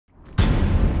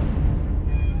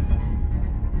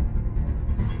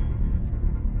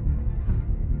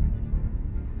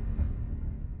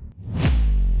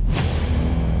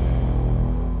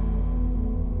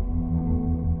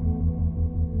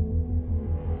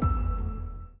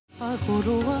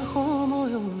আগৰুৱা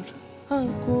সময়ৰ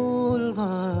আকুল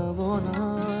ভাৱনা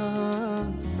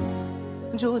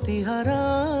জ্যোতিহাৰা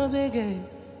বেগে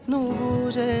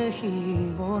নুবুজে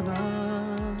সীমনা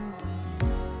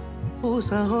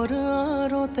উৎসাহৰ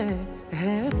আৰতে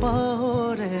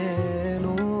হেঁপাহৰে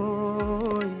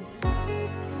নৈ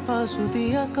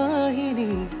আছুতীয়া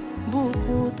কাহিনী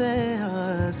বুকুতে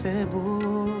আছে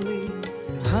বৈ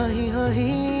হাঁহি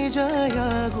হাঁহি যায়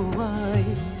আগুৱাই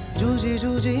যুঁজি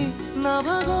যুঁজি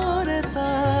নাভাগৰে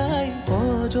তাই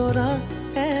অজৰা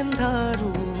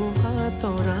এন্ধাৰো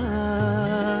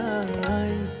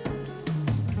আঁতৰাই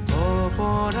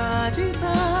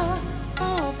অপৰাজিতা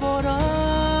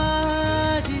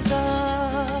অপৰাজিতা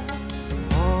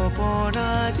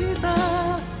অপৰাজিতা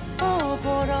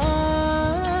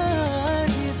অপৰাজিতা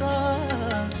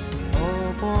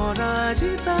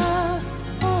অপৰাজিতা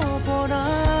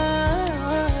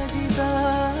অপৰাজিতা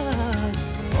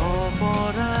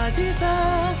অপৰাজিতা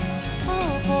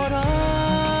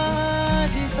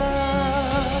অপৰাজিতা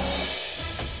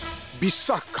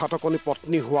বিশ্বাসঘাতকনি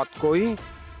পত্নী হোৱাতকৈ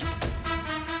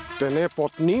তেনে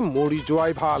পত্নী মৰি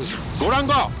যোৱাই ভাল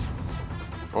গৌৰাংগ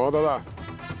দাদা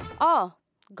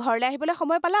ঘৰলৈ আহিবলৈ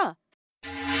সময় পালা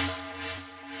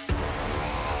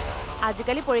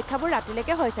আজিকালি পৰীক্ষাবোৰ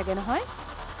ৰাতিলৈকে হয় চাগে নহয়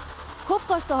খুব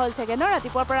কষ্ট হ'ল চাগে ন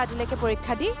ৰাতিপুৱাৰ পৰা ৰাতিলৈকে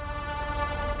পৰীক্ষা দি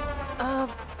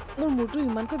মোৰ মূৰটো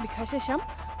ইমানকৈ বিষাইছে শ্যাম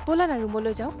ব'লা না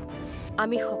ৰুমলৈ যাওঁ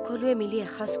আমি সকলোৱে মিলি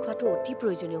এসাঁজ খোৱাটো অতি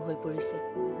প্ৰয়োজনীয় হৈ পৰিছে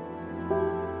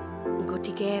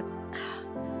গতিকে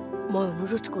মই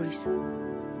অনুৰোধ কৰিছোঁ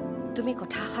তুমি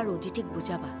কথাষাৰ অদিতিক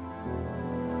বুজাবা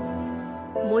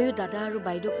ময়ো দাদা আৰু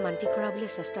বাইদেউক মান্তি কৰাবলৈ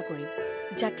চেষ্টা কৰিম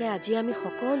যাতে আজি আমি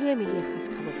সকলোৱে মিলি এসাঁজ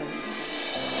খাব পাৰোঁ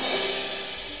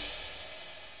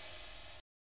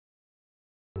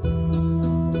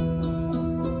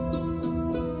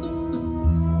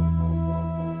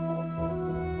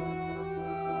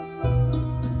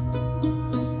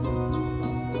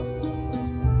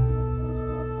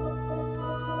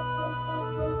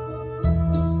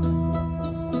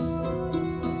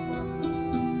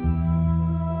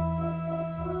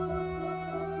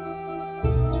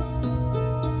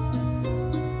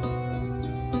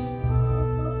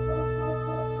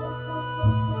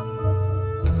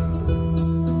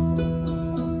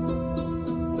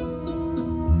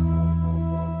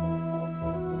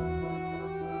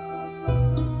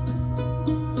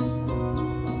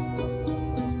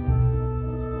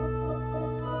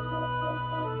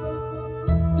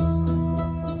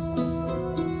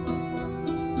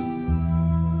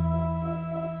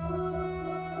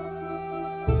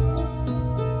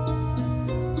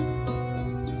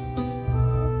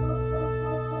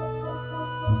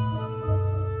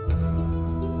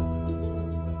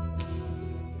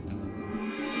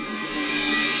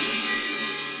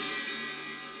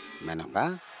মেনকা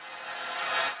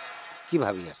কি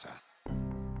ভাবি আছা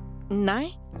নাই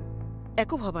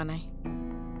একো ভবা নাই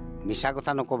মিছা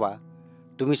কথা নকবা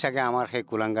তুমি চাগে আমাৰ সেই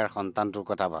কুলাংগাৰ সন্তানটোৰ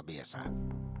কথা ভাবি আছা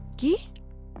কি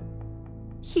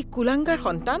সি কুলাংগাৰ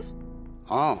সন্তান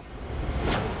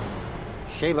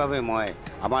সেইবাবে মই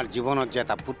আমাৰ জীৱনত যে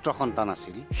এটা পুত্ৰ সন্তান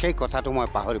আছিল সেই কথাটো মই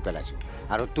পাহৰি পেলাইছোঁ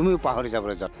আৰু তুমিও পাহৰি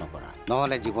যাবলৈ যত্ন কৰা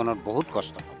নহ'লে জীৱনত বহুত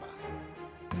কষ্ট পাবা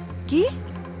কি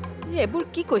এইবোৰ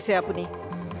কি কৈছে আপুনি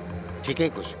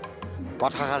ঠিকেই কৈছোঁ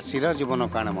কথাষাৰ চিৰ জীৱনৰ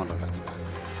কাৰণে মনত ৰাখিবা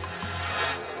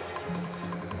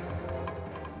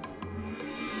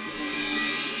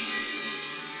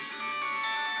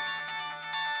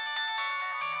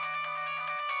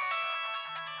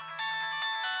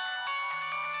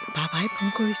বাবাই ফোন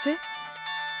কৰিছে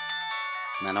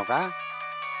মেনকা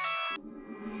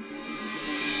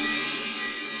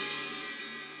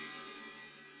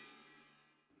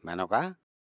মেনকা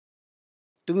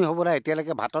তুমি হ'বলা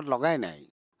এতিয়ালৈকে ভাতত লগাই নাই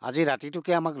আজি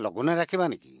ৰাতিটোকে আমাক লঘোণে ৰাখিবা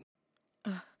নেকি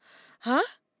হা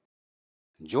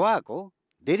যোৱা আকৌ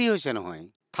দেৰি হৈছে নহয়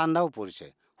ঠাণ্ডাও পৰিছে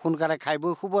সোনকালে খাই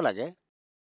বৈ শুব লাগে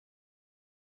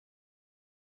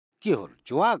কি হ'ল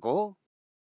যোৱা আকৌ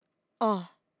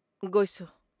গৈছো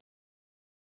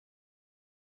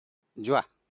যোৱা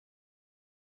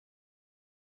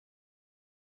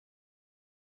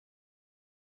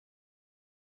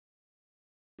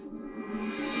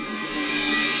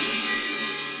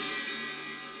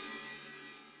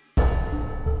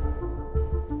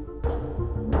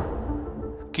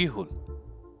কি হ'ল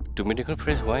তুমি দেখোন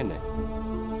ফ্ৰেছ হোৱাই নাই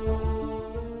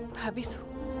ভাবিছো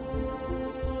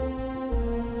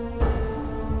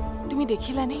তুমি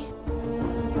দেখিলানে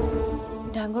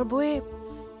ডাঙৰ বৌয়ে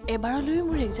এবাৰলৈ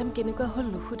মোৰ এক্সাম কেনেকুৱা হ'ল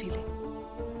নুসুধিলে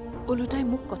ওলোটাই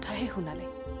মোক কথাহে শুনালে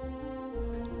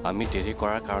আমি দেৰি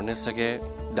কৰাৰ কাৰণে চাগে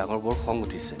ডাঙৰ বৰ খং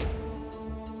উঠিছে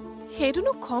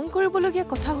সেইটোনো খং কৰিবলগীয়া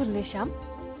কথা হ'ল নে শ্যাম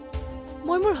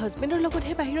মই মোৰ হাজবেণ্ডৰ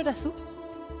লগতহে বাহিৰত আছো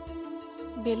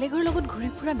বেলেগৰ লগত ঘূৰি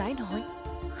ফুৰা নাই নহয়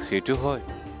সেইটো হয়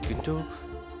কিন্তু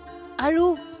আৰু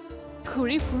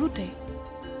ঘূৰি ফুৰোতে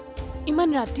ইমান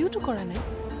ৰাতিওতো কৰা নাই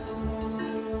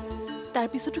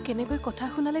তাৰপিছতো কেনেকৈ কথা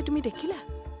শুনালে তুমি দেখিলা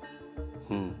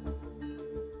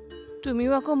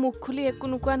তুমিও আকৌ মুখ খুলি একো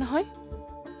নোকোৱা নহয়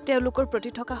তেওঁলোকৰ প্ৰতি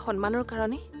থকা সন্মানৰ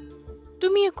কাৰণে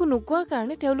তুমি একো নোকোৱা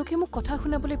কাৰণে তেওঁলোকে মোক কথা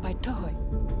শুনাবলৈ বাধ্য হয়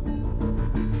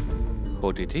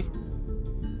অতিথি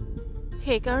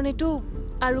সেইকাৰণেতো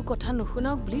আৰু কথা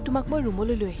নুশুনাওক বুলি তোমাক মই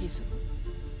ৰুমলৈ লৈ আহিছোঁ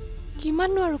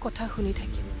কিমাননো আৰু কথা শুনি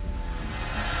থাকিম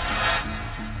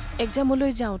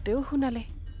এক্সামলৈ যাওঁতেও শুনালে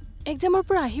এক্সামৰ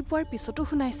পৰা আহি পোৱাৰ পিছতো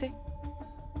শুনাইছে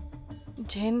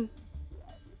যেন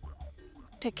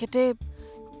তেখেতে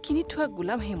কিনি থোৱা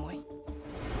গোলামহে মই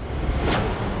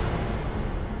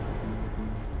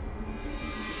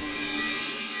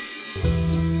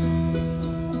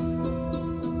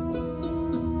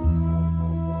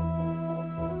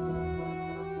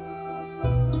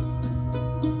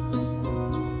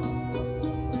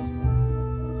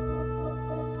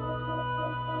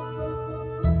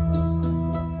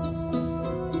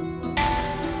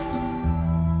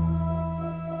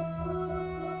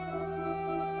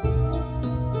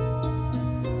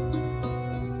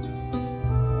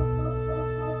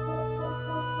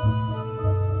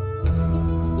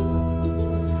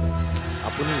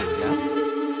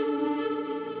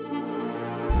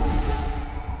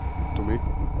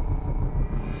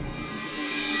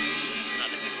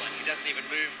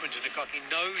He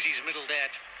knows he's middle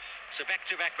dead. So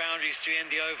back-to-back boundaries to end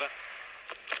the over.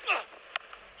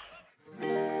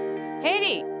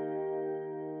 Hey,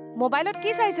 মোবাইলত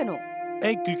কি চাইছেনো?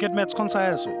 এই ক্ৰিকেট মেচখন চাই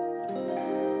আছো।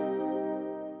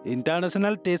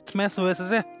 ইন্টাৰনেশ্যনেল টেষ্ট মেচ হৈ আছে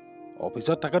যে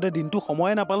অফিসত থাকতে দিনটো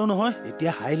সময় নাপালো নহয়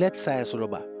এতিয়া হাইলাইট চাই আছো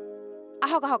ৰবা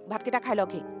আহক আহক ভাতকেইটা খাই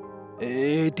লওক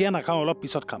এতিয়া নাখাওঁ অলপ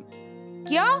পিছত খাম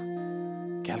কিয়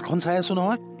খেলখন চাই আছো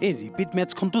নহয় এই ৰিপিট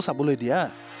মেচখনটো চাবলৈ দিয়া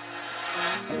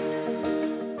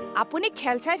আপুনি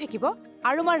খেল চাই থাকিব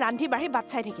আৰু মই ৰান্ধি বাঢ়ি ভাত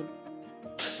চাই থাকিম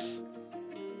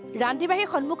ৰান্ধি বাঢ়ি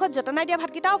সন্মুখত যতনাই দিয়া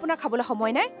ভাতকেইটাও আপোনাৰ খাবলৈ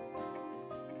সময় নাই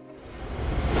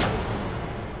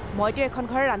মইতো এখন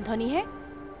ঘৰৰ ৰান্ধনীহে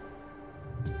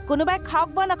কোনোবাই খাওক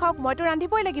বা নাখাওক মইতো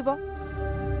ৰান্ধিবই লাগিব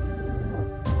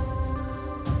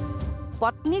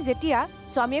পত্নী যেতিয়া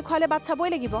স্বামীয়ে খোৱালে ভাত চাবই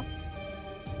লাগিব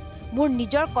মোৰ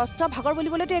নিজৰ কষ্ট ভাগৰ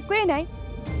বুলিবলৈতো একোৱেই নাই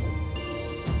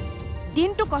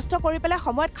দিনটো কষ্ট কৰি পেলাই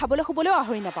সময়ত খাবলৈ শুবলৈও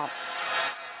আহৰি নাপাওঁ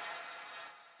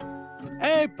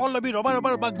এই পল্লৱী ৰবা ৰবা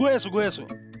ৰবা গৈ আছো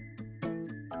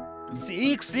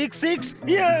 6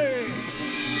 ইয়ে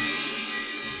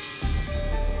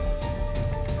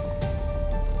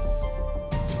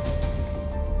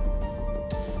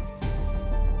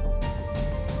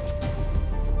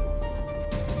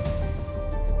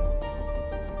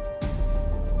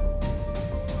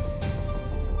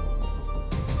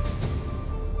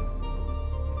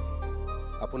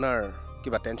আপোনাৰ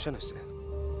কিবা টেনচন হৈছে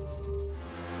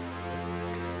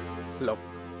লক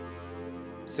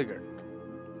সিগাৰেট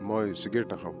মই সিগাৰেট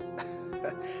নাখাওঁ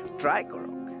ট্ৰাই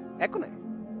কৰক একো নাই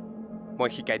মই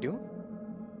শিকাই দিওঁ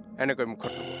এনেকৈ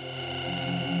মুখত ল'ব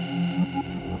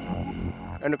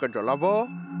এনেকৈ জ্বলাব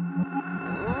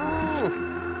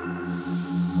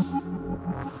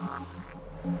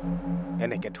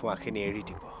এনেকৈ ধোঁৱাখিনি এৰি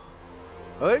দিব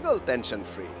হৈ গ'ল টেনচন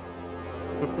ফ্ৰী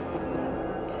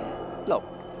লওক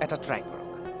এটা ট্ৰাই কৰক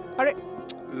আৰে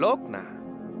লওক না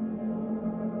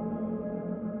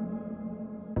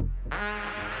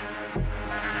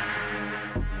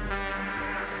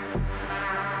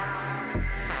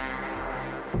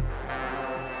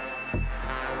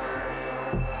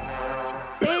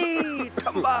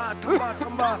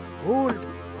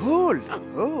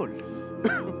হোল্ড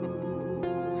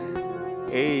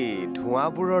এই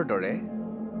ধোঁৱাবোৰৰ দৰে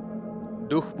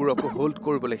দুখবোৰকো হোল্ড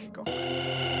কৰিবলৈ শিকক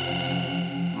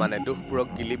মানে দুখবোৰক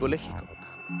গিলিবলৈ শিকক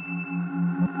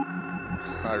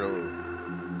আৰু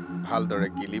ভালদৰে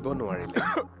গিলিব নোৱাৰিলে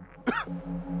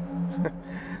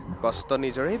কষ্ট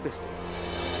নিজৰেই বেছি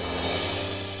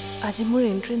আজি মোৰ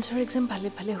এন্ট্ৰেন্সৰ এক্সাম ভালে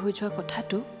ভালে হৈ যোৱা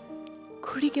কথাটো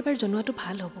খুৰীক এবাৰ জনোৱাটো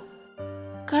ভাল হ'ব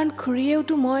কাৰণ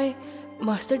খুৰীয়েওতো মই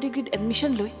মাষ্টাৰ ডিগ্ৰীত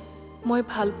এডমিশ্যন লৈ মই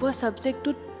ভাল পোৱা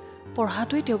ছাবজেক্টটোত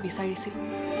পঢ়াটোৱেই তেওঁ বিচাৰিছিল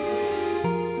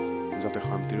যাতে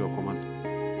শান্তিৰ অকমান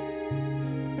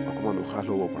উশাহ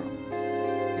ল'ব পাৰোঁ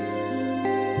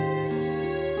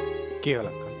কি হ'ল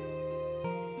আংকল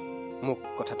মোক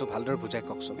কথাটো ভালদৰে বুজাই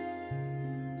কওকচোন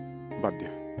বাদ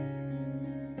দিয়া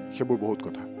সেইবোৰ বহুত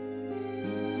কথা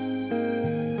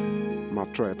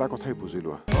মাত্ৰ এটা কথাই বুজি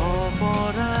লোৱা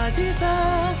অপৰাজিতা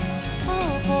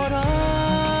অপৰাজিতা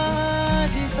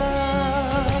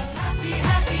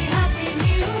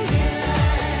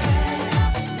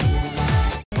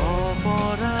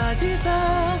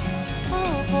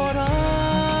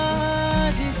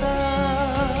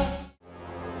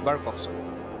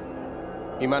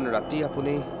ইমান ৰাতি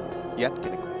আপুনি ইয়াত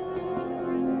কেনেকৈ?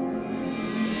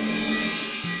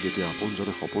 যেতিয়া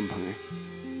আপোনজনে সপোন ভাঙে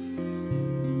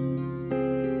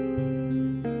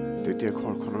তেতিয়া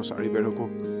ঘৰখনৰ চাৰিবেৰকো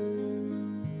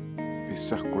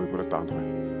বিশ্বাস কৰিবলৈ টান হয়।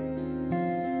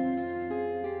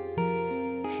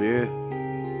 সেয়ে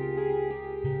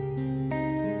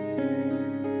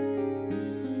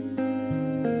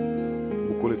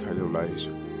মুকলি ঠাইলৈ ওলাই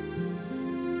আহিছো,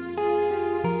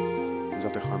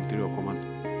 যাতে শান্তিৰে অকমান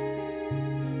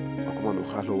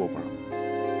উশাহ ল'ব পাৰো।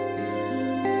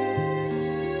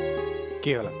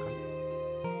 কি হ'ল আংকল?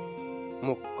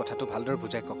 মোক কথাটো ভালদৰে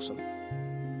বুজাই কওকচোন।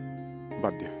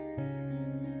 বাদ দিয়া,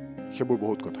 সেইবোৰ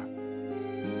বহুত কথা।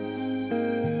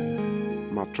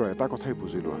 মাত্ৰ এটা কথাই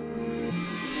বুজি লোৱা,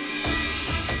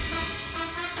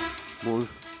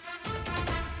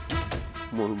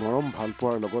 মোৰ মৰম ভাল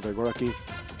পোৱাৰ লগত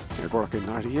এগৰাকী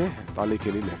নাৰীয়ে তালি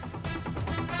খেলিলে।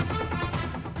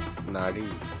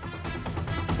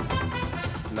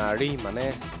 নাৰী মানে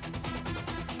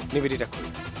নিবেদিতা খুৰী।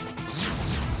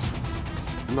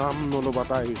 নাম নল'বা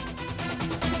তাইৰ।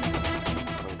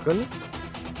 আংকল?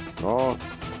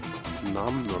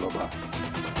 নাম নল'বা,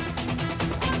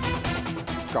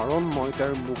 কাৰণ মই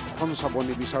তাইৰ মুখখন চাব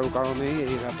নিবিচাৰো কাৰণেই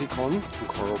এই ৰাতিখন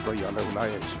ঘৰৰ পৰা ইয়ালৈ ওলাই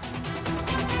আহিছো।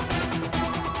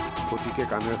 গতিকে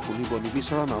কাণেৰে শুনিব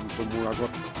নিবিচৰা নামটো মোৰ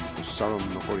আগত উচ্চাৰণ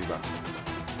নকৰিবা।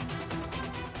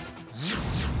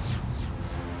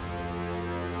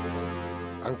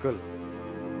 Uncle,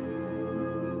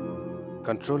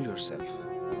 control yourself.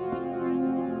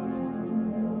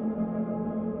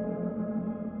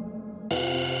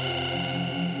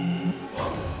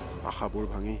 আশাবোৰ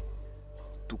ভাঙি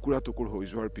টুকুৰা টুকুৰ হৈ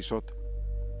যোৱাৰ পিছত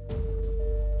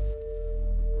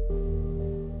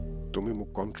তুমি মোক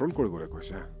কণ্ট্ৰল কৰিবলৈ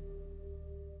কৈছা।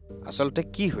 আচলতে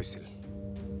কি হৈছিল?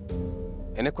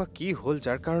 এনেকুৱা কি হ'ল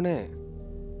যাৰ কাৰণে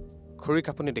খুৰীক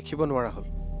আপুনি দেখিব নোৱাৰা হ'ল?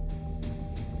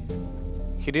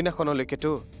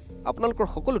 সিদিনাখনলৈকেতো আপোনালোকৰ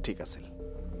সকলো ঠিক আছিল।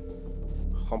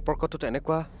 সম্পৰ্কটোত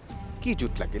এনেকুৱা কি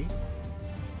জোঁট লাগিল?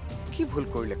 কি ভুল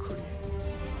কৰিলে খুৰীয়ে,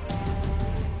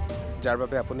 যাৰ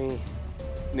বাবে আপুনি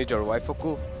নিজৰ ৱাইফকো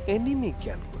এনিমি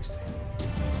জ্ঞান কৰিছে?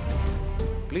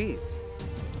 Please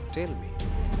tell me.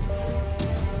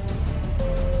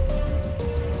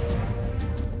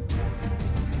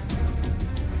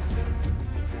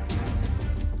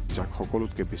 যাক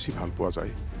সকলোতকৈ বেছি ভাল পোৱা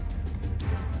যায়,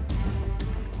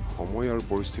 সময় আৰু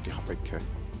পৰিস্থিতি সাপেক্ষে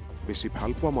বেছি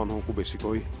ভাল পোৱা মানুহকো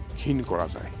বেছিকৈ ঘীণ কৰা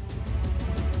যায়।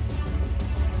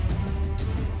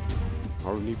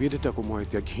 আৰু নিবেদিতাকো মই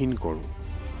এতিয়া ঘীণ কৰোঁ,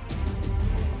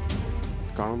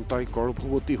 কাৰণ তাই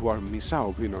গৰ্ভৱতী হোৱাৰ মিছা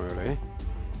অভিনয়েৰে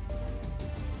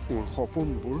মোৰ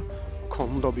সপোনবোৰ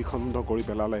খণ্ড বিখণ্ড কৰি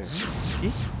পেলালে। কি?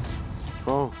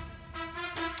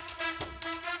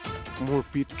 মোৰ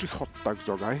পিতৃসত্তাক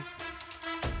জগাই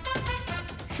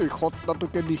সেই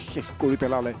সত্তাটোকে নিঃশেষ কৰি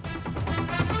পেলালে।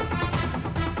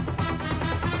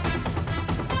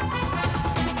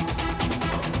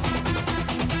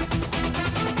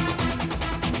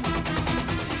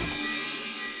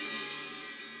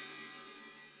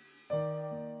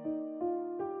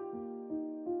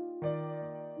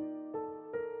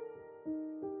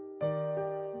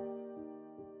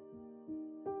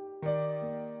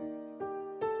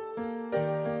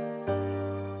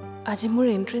 আজি মোৰ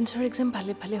এণ্ট্ৰেঞ্চৰ এক্সাম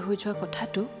ভালে ভালে হৈ যোৱা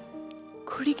কথাটো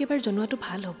খুৰীক এবাৰ জনোৱাটো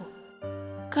ভাল হ'ব,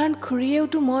 কাৰণ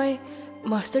খুৰীয়েওতো মই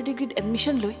মাষ্টাৰ ডিগ্ৰীত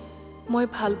এডমিশ্যন লৈ মই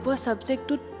ভাল পোৱা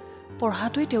ছাবজেক্টটোত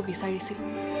পঢ়াটোৱেই তেওঁ বিচাৰিছিল।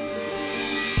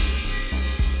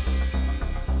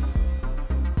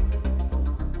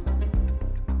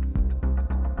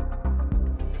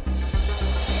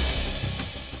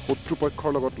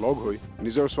 শত্ৰুপক্ষৰ লগত লগ হৈ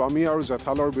নিজৰ স্বামী আৰু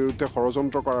জেঠালৰ বিৰুদ্ধে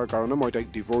ষড়যন্ত্ৰ কৰাৰ কাৰণে মই তাইক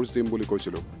ডিভোৰ্চ দিম বুলি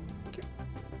কৈছিলোঁ।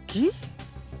 কি?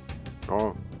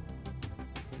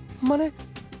 মানে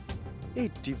এই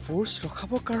ডিভোৰ্চ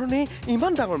ৰখাবৰ কাৰণে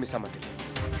ইমান ডাঙৰ মিছা মাতিলে?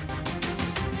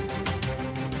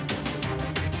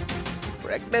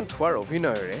 প্ৰেগনেণ্ট হোৱাৰ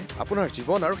অভিনয়েৰে আপোনাৰ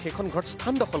জীৱন আৰু সেইখন ঘৰত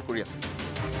স্থান দখল কৰি আছিল।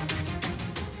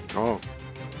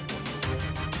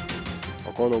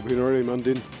 অকল অভিনয়েৰে ইমান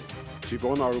দিন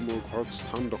জীৱন আৰু মোৰ ঘৰত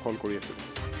স্থান দখল কৰি আছিল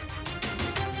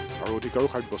আৰু অধিকাৰো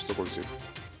সাব্যস্ত কৰিছিল।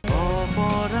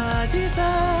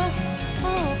 অপৰাজিতা,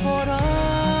 অপৰাজিতা,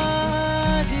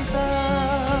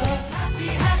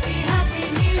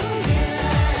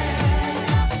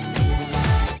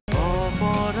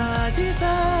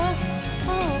 অপৰাজিতা,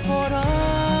 অপৰাজিতা।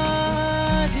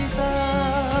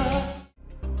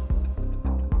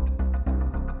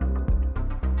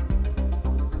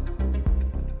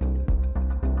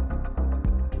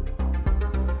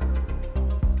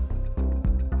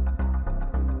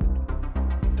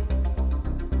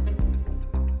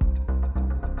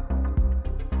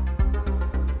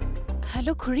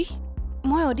 হেল্ল' খুৰী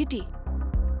মই অদিতি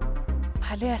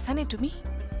ভালে আছানে তুমি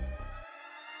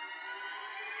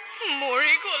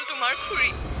মৰি গ'ল তোমাৰ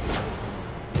খুৰী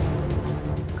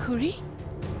খুৰী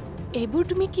এইবোৰ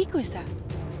তুমি কি কৈছা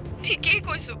ঠিকেই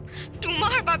কৈছো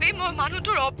তোমাৰ বাবে মই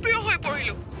মানুহটোৰ অপ্ৰিয় হৈ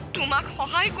পৰিলো তোমাক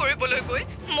সহায় কৰিবলৈ গৈ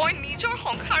মই নিজৰ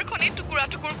সংসাৰখনে টুকুৰা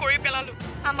টুকুৰ কৰি পেলালো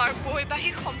আমাৰ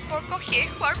বৈবাহিক সম্পৰ্ক শেষ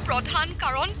হোৱাৰ প্ৰধান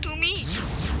কাৰণ তুমি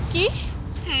কি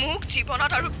মোক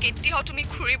জীৱনত আৰু কেতিয়াও তুমি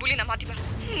খুৰী বুলি নামাতিবা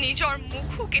নিজৰ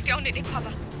মুখো কেতিয়াও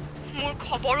নেদেখুৱাবা মোৰ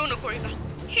খবৰো নকৰিবা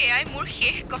সেয়াই মোৰ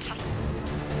শেষ কথা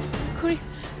খুৰী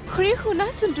খুৰী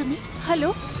শুনাচোন তুমি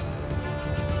হেল্ল'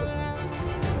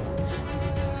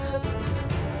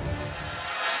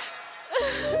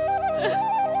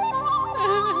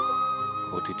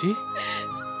 অতিথি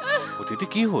অতিথি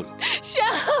কি হ'ল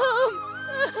শ্যাম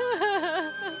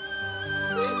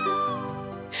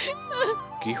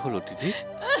কি হ'ল অতিথি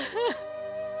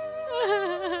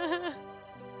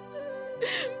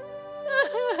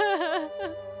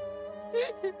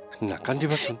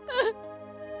নাকান্দিবাচোন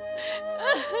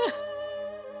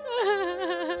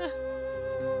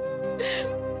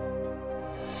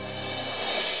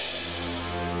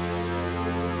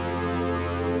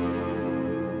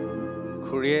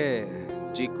খুৰীয়ে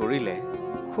যি কৰিলে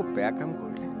খুব বেয়া কাম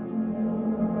কৰিলে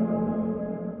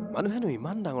মানুহেনো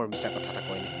ইমান ডাঙৰ মিছা কথা এটা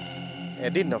কয়নে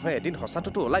এদিন নহয় এদিন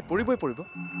সঁচাটোতো ওলাই পৰিবই পৰিব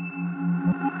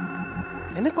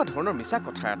এনেকুৱা ধৰণৰ মিছা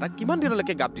কথা এটা কিমান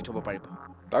দিনলৈকে গাপ দি থব পাৰিব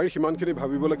তাইৰ সিমানখিনি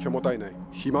ভাবিবলৈ ক্ষমতাই নাই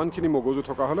সিমানখিনি মগজু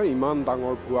থকা হ'লে ইমান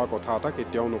ডাঙৰ ভুৱা কথা এটা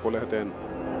কেতিয়াও নকলেহেঁতেন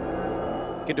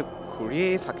কিন্তু খুৰীয়ে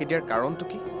এই ফাঁকি দিয়াৰ কাৰণটো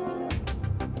কি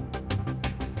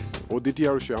অদিতি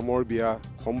আৰু শ্যামৰ বিয়া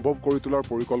সম্ভৱ কৰি তোলাৰ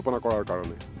পৰিকল্পনা কৰাৰ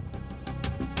কাৰণে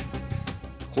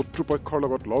শত্ৰুপক্ষৰ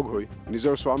লগত লগ হৈ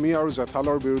নিজৰ স্বামী আৰু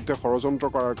জেঠালৰ বিৰুদ্ধে ষড়যন্ত্ৰ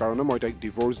কৰাৰ কাৰণে মই তাইক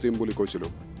ডিভোৰ্চ দিম বুলি কৈছিলো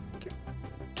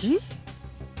কি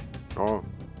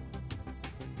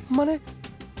মানে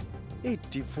এই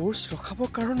ডিভোৰ্চ ৰখাবৰ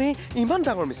কাৰণে ইমান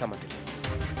ডাঙৰ মিছা মাতিলে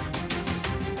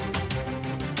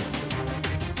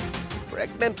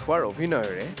প্ৰেগনেণ্ট হোৱাৰ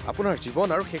অভিনয়েৰে আপোনাৰ জীৱন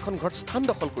আৰু সেইখন ঘৰত স্থান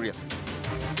দখল কৰি আছে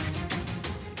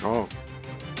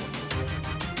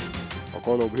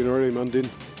অকল অভিনয়েৰে ইমান দিন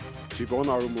জীৱন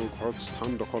আৰু মোৰ ঘৰত স্থান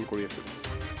দখল কৰি আছিল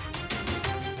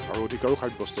আৰু অধিকাৰো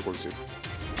সাব্যস্ত কৰিছিল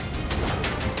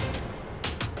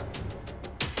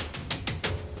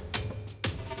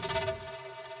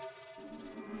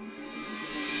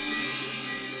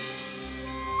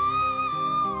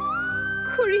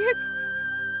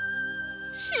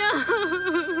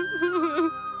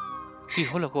কি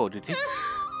হ'ল আকৌ অদিতি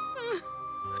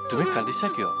তুমি কান্দিছা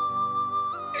কিয়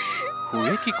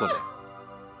খুৰীয়ে কি ক'লে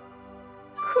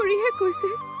খুৰীয়ে কৈছে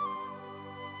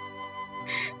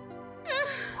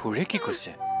খুৰীয়ে কি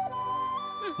কৈছে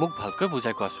মোক ভালকৈ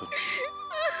বুজাই কোৱাচোন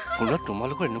ফোনত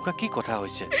তোমালোকৰ এনেকুৱা কি কথা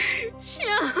হৈছে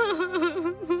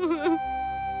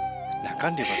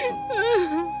নাকান্দিবাচোন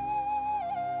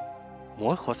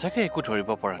মই সঁচাকে একো ধৰিব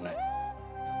পৰা নাই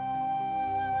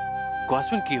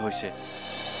কোৱাচোন কি হৈছে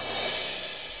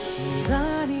নীলা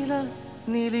নীলা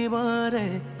নীলিমাৰে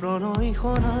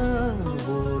প্ৰণয়খনা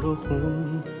বৰষুণ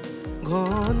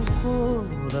ঘন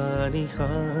কৰা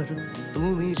নিশাৰ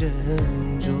তুমি যেন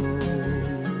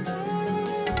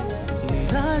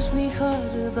নিৰাশ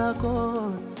নিশাৰ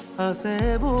দাকত আছে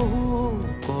বহু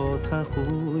কথা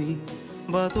শুই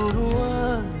বাতৰুৱা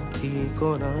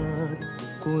ঠিকনাত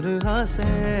কোন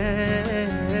আছে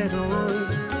ৰৈ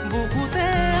বুকুতে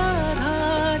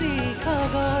আধাৰি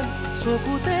খাগান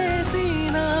চকুতে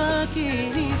চিনাকি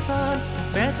নিচান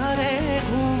বেথাৰে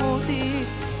ঘুমতি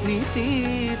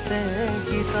নীতিতে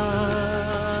গীতা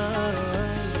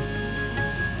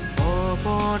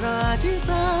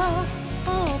অপৰাজিতা